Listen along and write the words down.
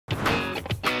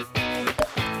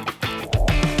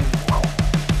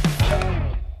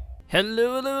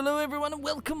Hello everyone, and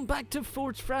welcome back to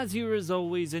Fort Frazier as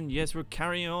always, and yes, we're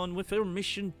carrying on with our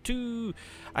mission 2.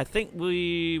 I think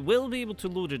we will be able to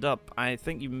load it up. I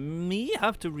think you may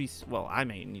have to well, I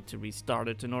may need to restart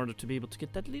it in order to be able to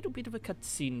get that little bit of a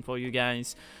cutscene for you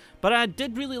guys. But I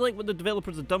did really like what the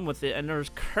developers have done with it, and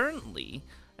there's currently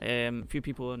a few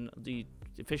people in the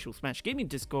official Smash Gaming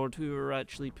Discord who are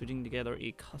actually putting together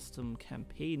a custom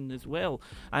campaign as well.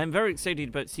 I'm very excited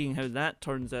about seeing how that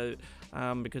turns out,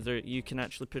 because you can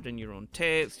actually put in your own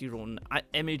text, your own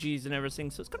images and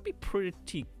everything, so it's going to be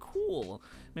pretty cool.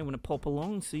 You may want to pop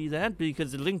along and see that,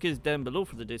 because the link is down below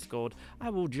for the Discord. I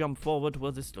will jump forward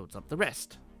while this loads up the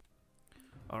rest.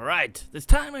 Alright, this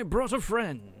time I brought a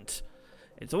friend.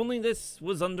 It's only this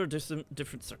was under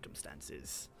different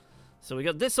circumstances. So we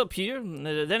got this up here.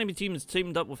 The enemy team is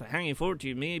teamed up with a hanging fort.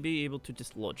 You may be able to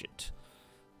dislodge it,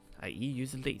 i.e.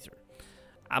 use a laser.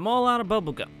 I'm all out of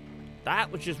bubblegum.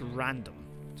 That was just random.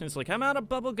 It's like, I'm out of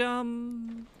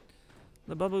bubblegum.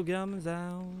 The bubblegum is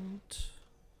out.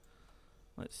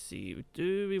 Let's see.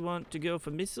 Do we want to go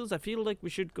for missiles? I feel like we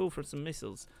should go for some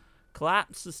missiles.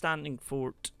 Collapse the standing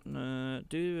fort.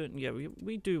 Yeah,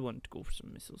 we do want to go for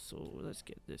some missiles. So let's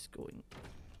get this going.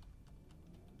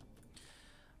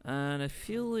 And I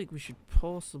feel like we should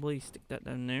possibly stick that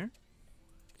down there.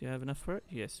 Do you have enough for it?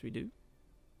 Yes, we do.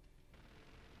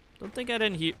 Don't think I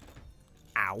didn't hear.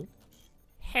 Ow.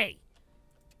 Hey.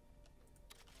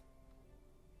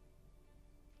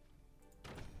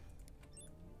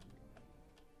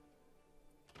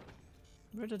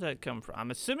 Where did that come from? I'm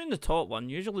assuming the top one.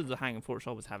 Usually the hanging forts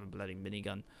always have a bloody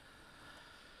minigun.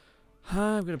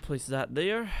 I'm going to place that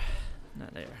there.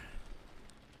 Not there.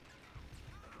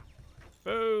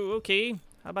 Oh, okay.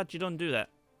 How about you don't do that?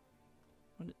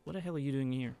 What the hell are you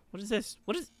doing here? What is this?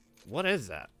 What is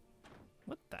that?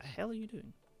 What the hell are you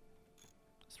doing?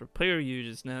 Let's repair you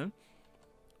just now.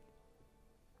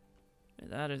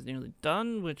 That is nearly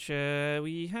done, which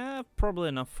we have probably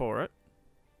enough for it.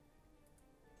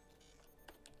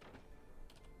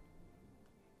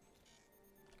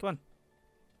 Come on.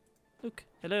 Look,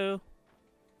 hello.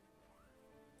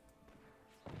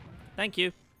 Thank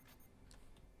you.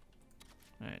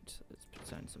 Alright, let's put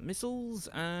down some missiles,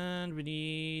 and we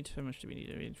need, how much do we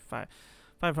need? We need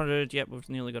 500, yep, we've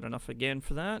nearly got enough again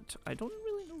for that. I don't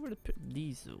really know where to put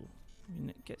these though. I mean,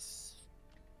 it gets,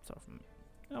 sort of,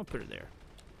 I'll put it there.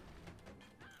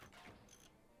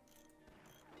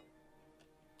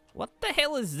 What the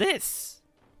hell is this?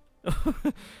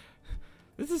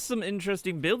 This is some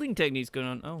interesting building techniques going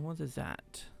on. Oh, what is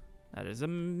that? That is a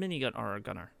minigun or a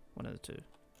gunner. One of the two.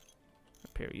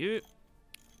 Repair you.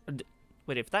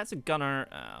 Wait, if that's a gunner...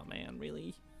 Oh, man,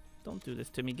 really? Don't do this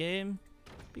to me, game.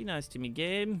 Be nice to me,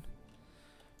 game.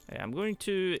 Okay, I'm going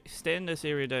to extend this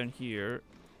area down here.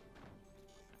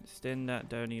 Extend that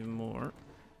down even more.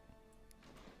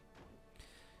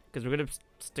 Because we're going to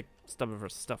stick some of our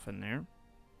stuff in there.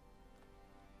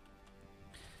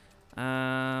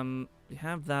 We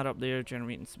have that up there,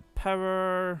 generating some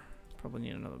power. Probably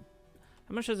need another...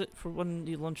 How much is it for one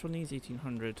you launch one of these?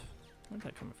 1800. Where's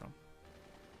that coming from?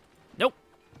 Nope.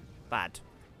 Bad.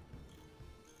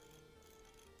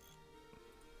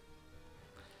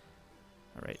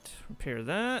 Alright, repair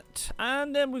that.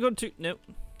 And then we're going to... Nope.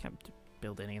 Can't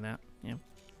build any of that. Yeah.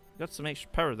 Got some extra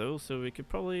power though, so we could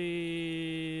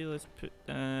probably... Let's put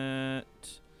that...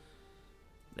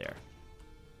 There.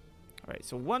 Alright,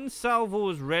 so one salvo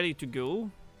is ready to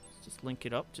go. Let's just link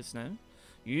it up just now.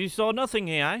 You saw nothing,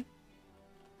 AI.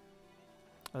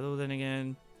 Although then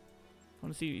again... I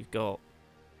want to see what you've got.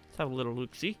 Let's have a little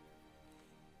look-see.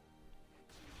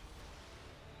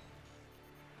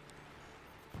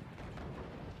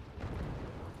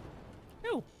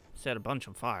 Oh, set a bunch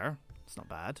on fire. It's not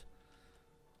bad.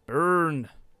 Burn.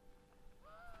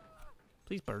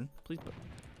 Please burn. Please burn.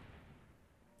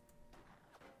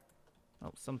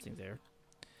 Oh, something's there.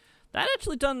 That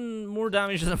actually done more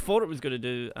damage than I thought it was going to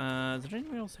do. Is there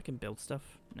anywhere else I can build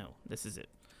stuff? No, this is it.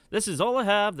 This is all I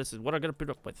have. This is what I got to put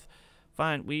up with.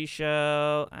 Fine, we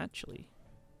shall... Actually...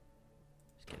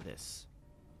 Let's get this.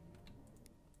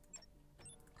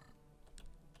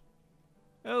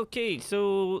 Okay,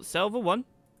 so... Salvo 1.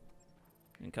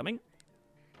 Incoming.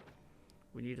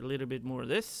 We need a little bit more of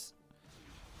this.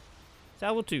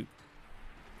 Salvo 2.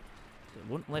 It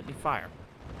wouldn't let me fire.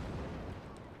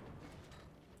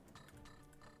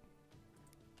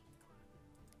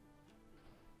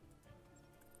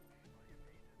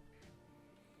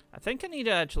 I think I need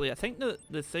to actually, I think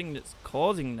the thing that's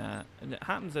causing that, and it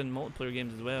happens in multiplayer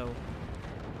games as well.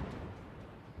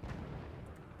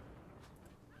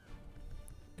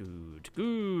 Good,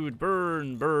 good,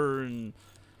 burn, burn.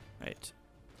 Right.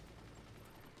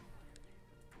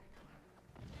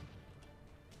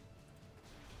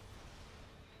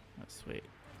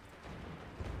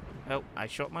 Well, I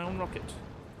shot my own rocket.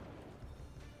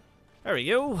 There we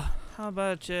go. How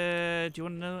about, do you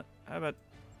want to know? How about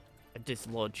I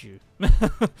dislodge you?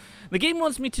 The game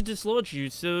wants me to dislodge you,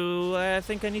 so I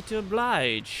think I need to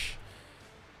oblige.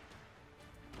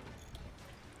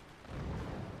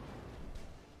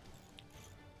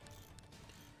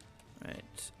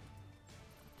 Right.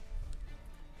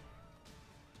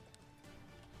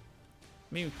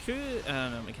 I mean, we could...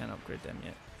 no, we can't upgrade them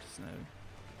yet. Just now.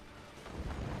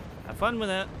 Have fun with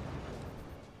it.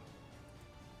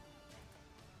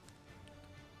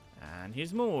 And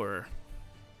here's more.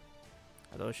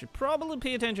 Although I should probably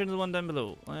pay attention to the one down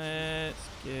below. Let's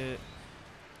get...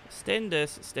 Extend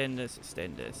this, extend this,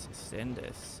 extend this, extend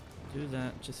this. Do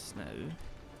that just now.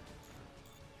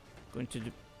 Going to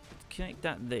do, connect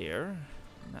that there.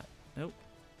 And that, nope.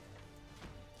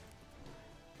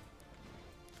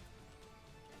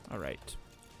 Alright.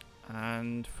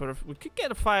 And for we could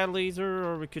get a fire laser,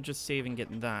 or we could just save and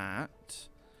get that.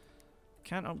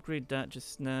 Can't upgrade that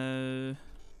just now.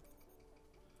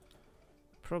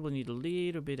 Probably need a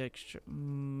little bit extra.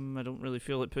 I don't really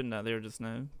feel like putting that there just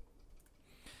now.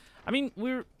 I mean,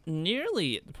 we're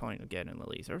nearly at the point of getting the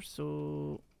laser,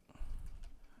 so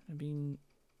I mean,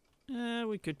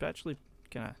 we could actually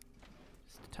kind of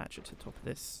attach it to the top of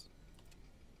this.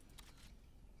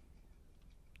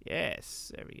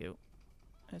 Yes, there we go.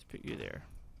 Let's put you there.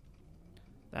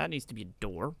 That needs to be a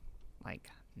door, like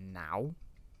now.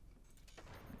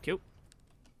 Cool.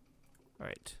 All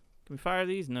right. Can we fire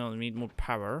these? No, we need more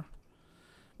power.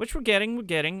 Which we're getting,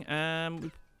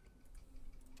 Here,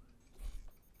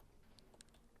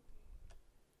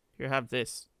 have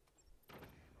this.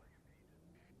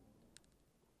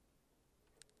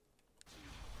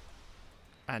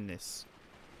 And this.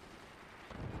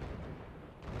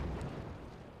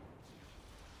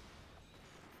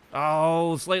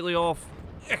 Oh, slightly off.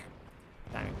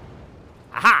 Dang it.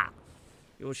 Aha!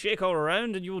 You will shake all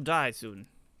around and you will die soon.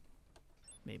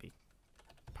 Maybe.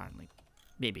 Apparently.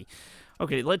 Maybe.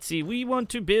 Okay, let's see. We want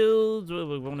to build... Well,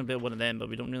 we want to build one of them, but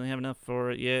we don't really have enough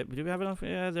for it yet. Do we have enough?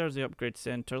 Yeah, there's the upgrade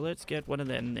center. Let's get one of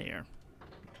them there.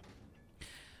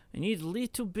 I need a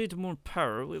little bit more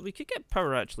power. We could get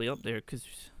power actually up there, because...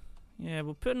 Yeah,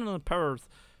 we'll put in a power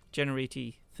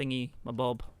generator thingy, my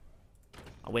bob.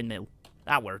 A windmill.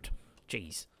 That word.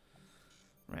 Jeez.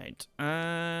 Right.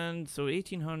 And so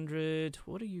 1800.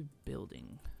 What are you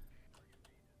building?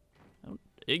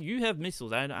 You have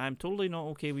missiles. I'm totally not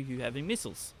okay with you having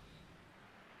missiles.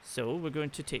 So we're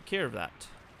going to take care of that.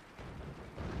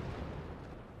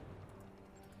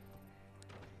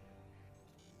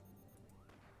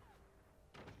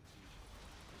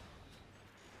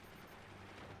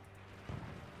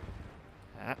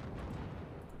 Ah.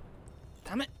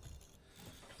 Damn it.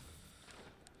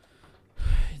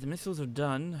 The missiles are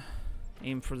done.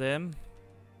 Aim for them.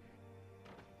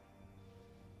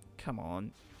 Come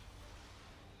on.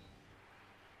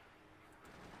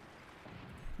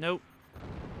 Nope.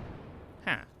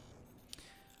 Huh.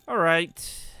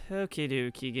 Alright. Okie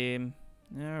dokie game.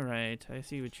 Alright, I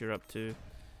see what you're up to.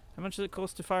 How much does it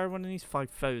cost to fire one of these?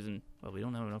 5,000. Well, we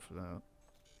don't have enough for that.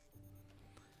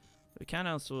 We can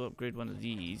also upgrade one of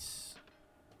these.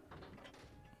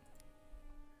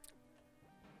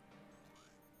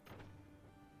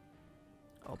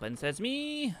 Open says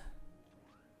me.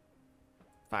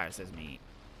 Fire says me.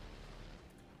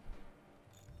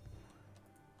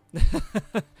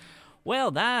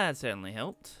 Well, that certainly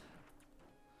helped.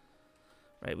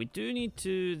 Right, we do need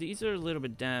to... These are a little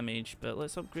bit damaged, but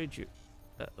let's upgrade you.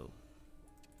 Uh-oh.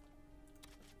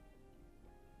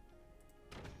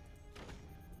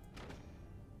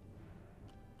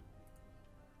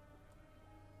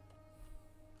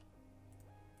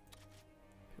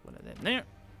 Put one of them there.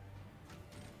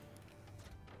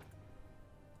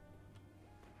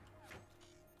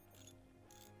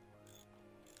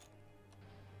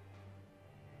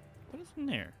 What is in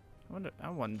there? I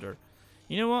wonder.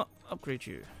 You know what? Upgrade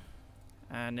you.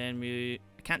 And then I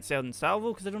can't sell in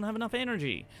salvo because I don't have enough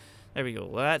energy. There we go.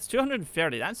 Well, that's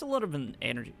 230. That's a lot of an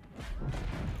energy.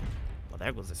 Well,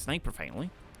 there goes the sniper finally.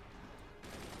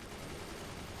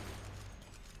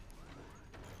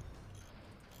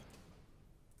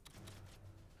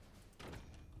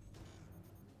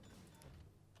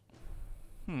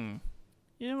 You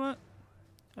know what?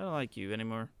 I don't like you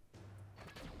anymore.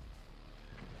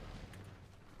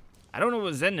 I don't know what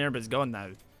was in there, but it's gone now.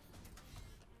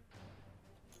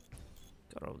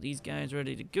 Got all these guys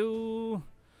ready to go.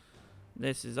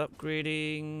 This is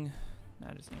upgrading.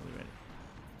 I just need to be ready.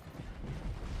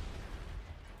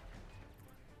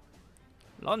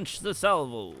 Launch the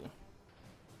salvo.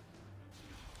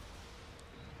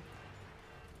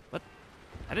 What?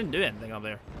 I didn't do anything up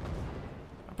there.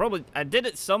 I did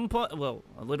at some point, well,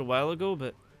 a little while ago,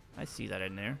 but I see that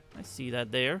in there. I see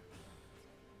that there.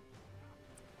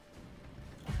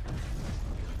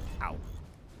 Ow.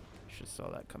 Should have saw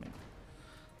that coming.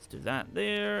 Let's do that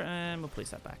there, and we'll place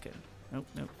that back in. Nope,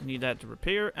 nope. Need that to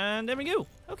repair, and there we go.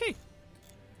 Okay.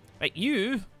 Right,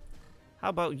 you. How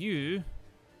about you?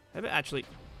 How about actually...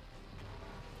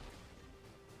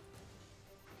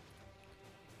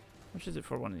 How much is it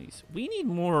for one of these? We need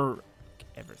more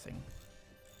everything.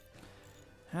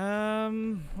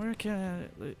 Where can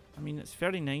I mean, it's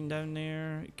 39 down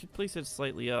there. You could place it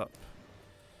slightly up.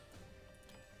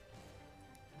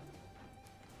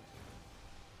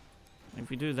 If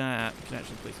we do that, we can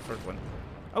actually place the first one.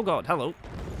 Oh god, hello.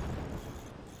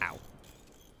 Ow.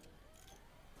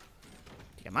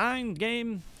 Do you mind,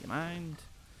 game? Do you mind?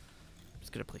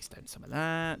 Just gonna place down some of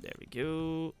that. There we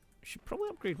go. Should probably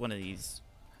upgrade one of these.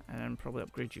 And probably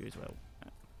upgrade you as well.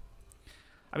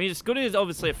 I mean, it's going to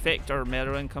obviously affect our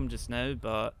meta income just now,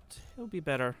 but it'll be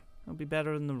better. It'll be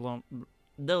better in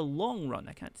the long run.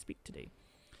 I can't speak today.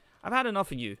 I've had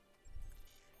enough of you.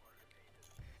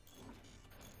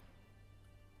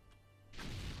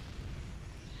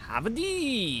 Have a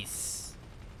these.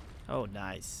 Oh,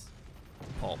 nice.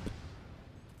 Pop.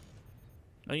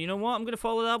 Now, you know what? I'm going to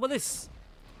follow that with this.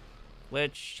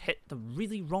 Which hit the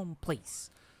really wrong place.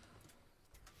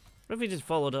 What if we just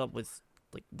followed up with,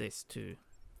 like, this too?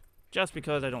 Just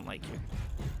because I don't like you.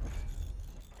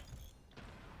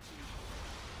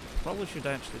 Probably should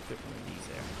actually put one of these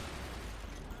there.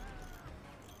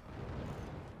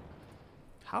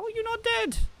 How are you not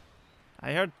dead?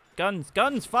 I heard guns.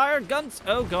 Guns! Fire! Guns!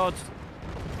 Oh god.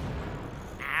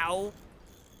 Ow.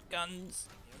 Guns.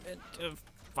 You meant to have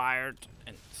fired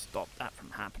and stopped that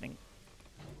from happening.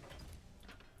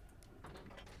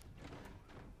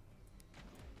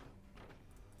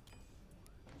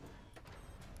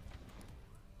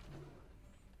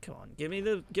 Come on, give me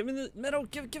the metal,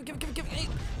 give me.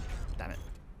 Damn it.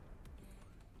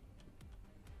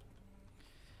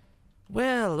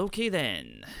 Well, okay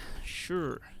then.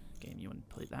 Sure. Game, you want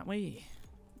to play it that way?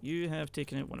 You have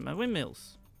taken out one of my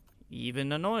windmills.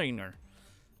 Even annoying her.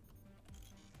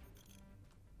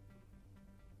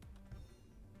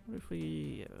 What if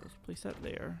we... Yeah, let's place that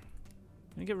there.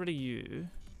 I'm gonna get rid of you.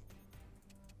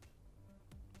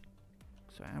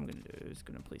 So what I'm gonna do is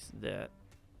gonna place that.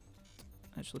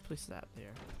 Actually place that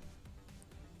there.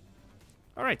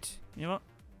 Alright, you know what?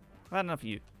 I've had enough of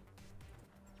you.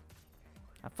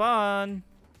 Have fun!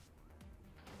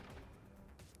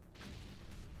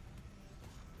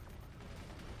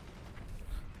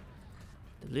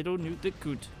 The little newt that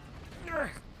could.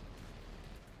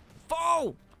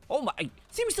 Fall! Oh my...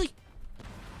 Seriously?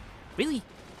 Really?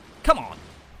 Come on!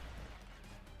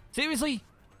 Seriously?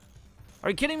 Are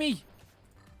you kidding me?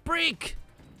 Break!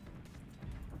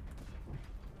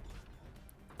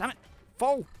 Damn it!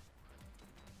 Fall!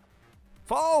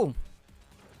 Fall!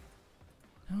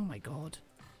 Oh my god.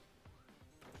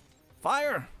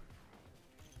 Fire!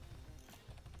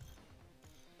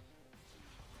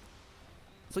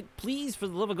 It's like, please, for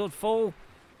the love of God, fall!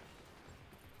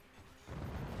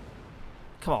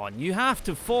 Come on, you have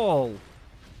to fall!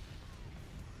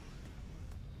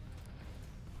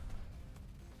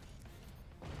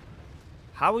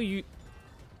 How are you...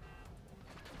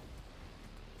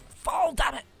 Fall,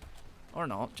 damn it! Or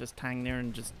not, just hang there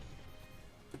and just...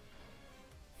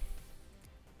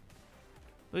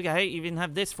 Look, I even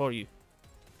have this for you.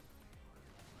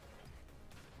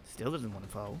 Still doesn't want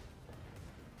to fall.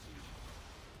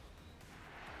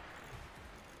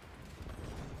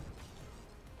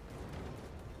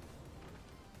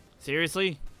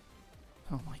 Seriously?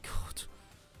 Oh my god.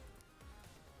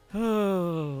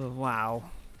 Oh, wow.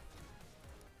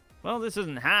 Well, this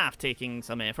isn't half taking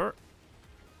some effort.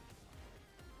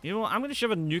 You know what? I'm going to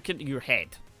shove a nuke into your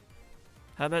head.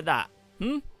 How about that?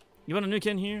 Hmm? You want a nuke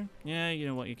in here? Yeah, you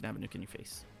know what? You can have a nuke in your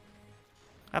face.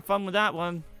 Have fun with that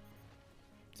one.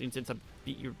 Since I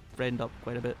beat your friend up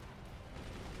quite a bit.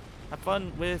 Have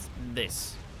fun with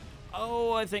this.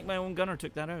 Oh, I think my own gunner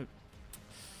took that out.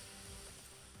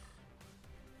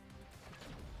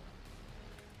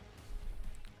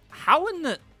 How in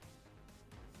the...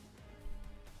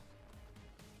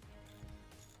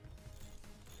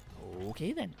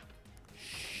 Okay then.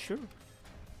 Sure. Can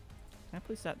I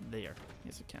place that there?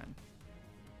 Yes, I can.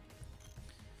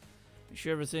 Make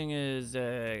sure everything is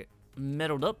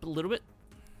metaled up a little bit.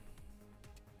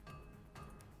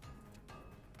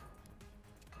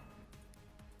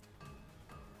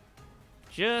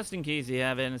 Just in case you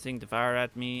have anything to fire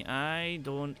at me, I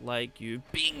don't like you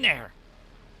being there.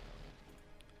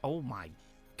 Oh my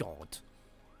god.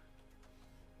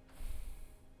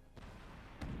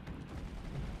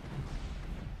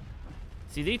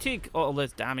 See, they take all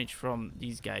this damage from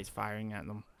these guys firing at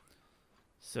them.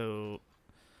 So,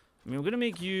 I mean, we're going to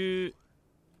make you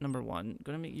number 1.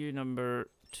 Going to make you number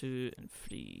 2 and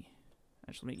 3.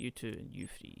 Actually, make you 2 and you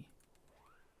 3.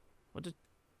 What did...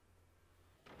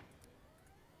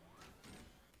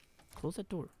 Close that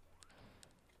door.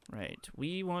 Right,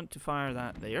 we want to fire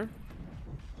that there.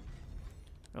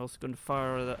 We're also going to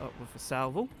fire that up with a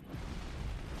salvo.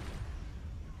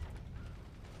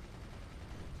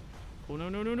 Oh, no,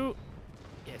 no, no, no.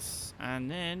 Yes, and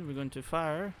then we're going to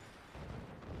fire...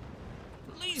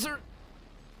 Laser!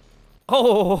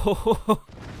 Oh!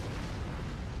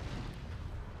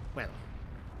 Well,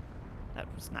 that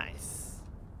was nice.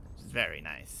 It was very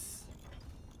nice.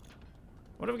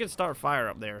 What if we could start a fire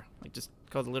up there? Like, just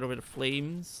cause a little bit of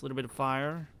flames, a little bit of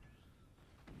fire.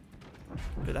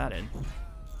 Put that in.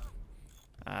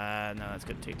 No, that's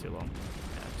gonna take too long.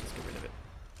 Yeah, just get rid of it.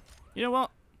 You know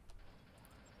what?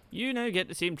 You now get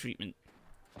the same treatment.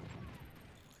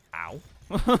 Ow.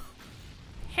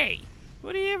 Hey,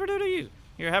 what do you ever do to you?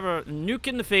 Here, have a nuke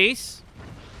in the face.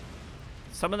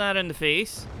 Some of that in the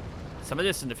face. Some of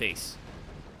this in the face.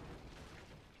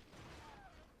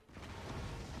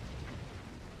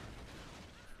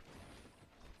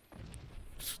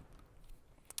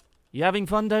 You having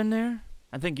fun down there?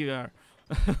 I think you are.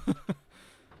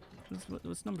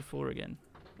 What's number 4 again?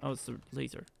 Oh, it's the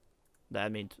laser. That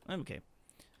means... Okay.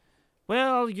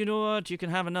 Well, you know what? You can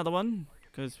have another one.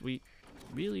 Because we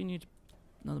really need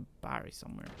another battery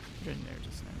somewhere. Put it in there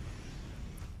just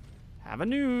now. Have a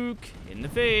nuke in the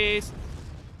face.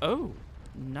 Oh,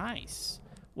 nice.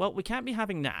 Well, we can't be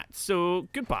having that. So,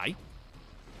 goodbye.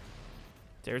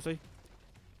 Seriously?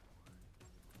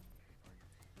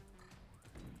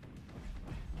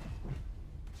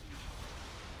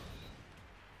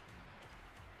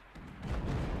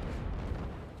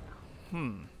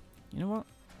 You know what?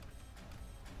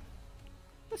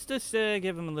 Let's just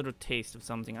give him a little taste of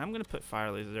something. I'm gonna put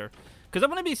fire laser there, because I'm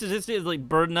gonna be suggested like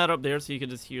burn that up there so you can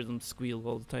just hear them squeal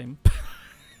all the time.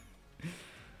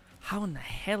 How in the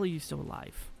hell are you still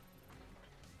alive?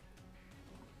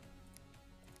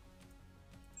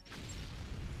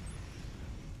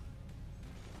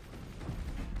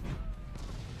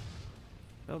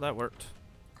 Well, that worked.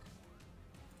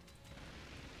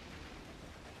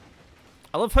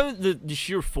 I love how the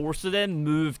sheer force of them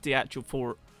moved the actual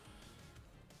fort.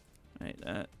 Right,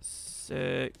 that's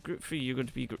group 3. You're going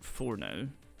to be group 4 now,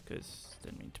 because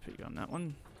didn't mean to put you on that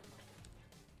one.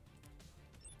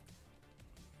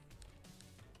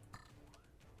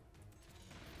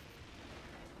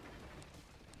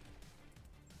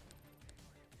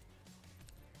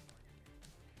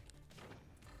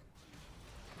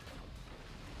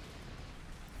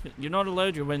 You're not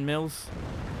allowed your windmills.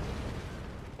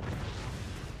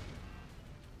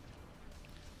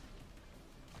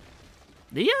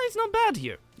 The AI is not bad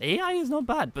here. The AI is not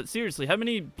bad, but seriously, how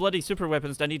many bloody super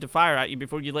weapons do I need to fire at you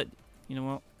before you let... You know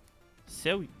what?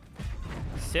 Sell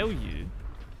you.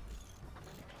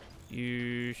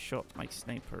 You shot my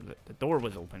sniper. The door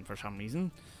was open for some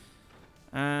reason.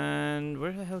 And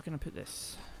where the hell can I put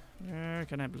this? Where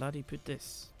can I bloody put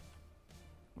this?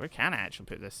 Where can I actually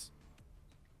put this?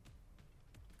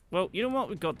 Well, you know what?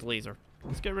 We've got the laser.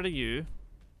 Let's get rid of you.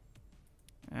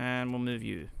 And we'll move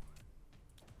you.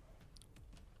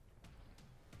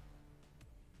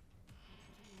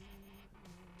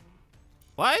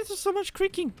 Why is there so much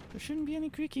creaking? There shouldn't be any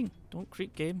creaking. Don't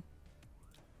creak, game.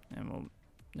 And we'll...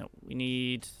 No, we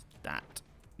need that.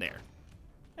 There.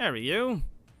 There we go.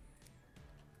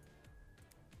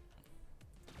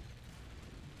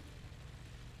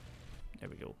 There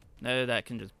we go. Now that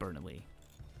can just burn away.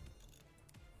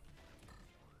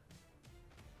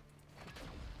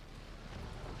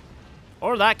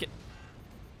 Or that can...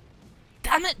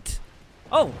 Damn it!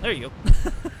 Oh, there you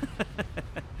go.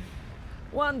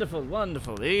 Wonderful,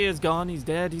 wonderful. He is gone, he's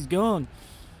dead, he's gone.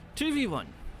 2v1.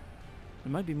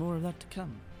 There might be more of that to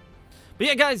come. But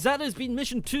yeah, guys, that has been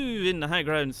Mission 2 in the High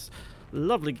Grounds.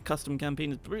 Lovely custom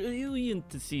campaign. It's brilliant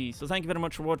to see. So thank you very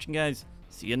much for watching, guys.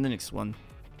 See you in the next one.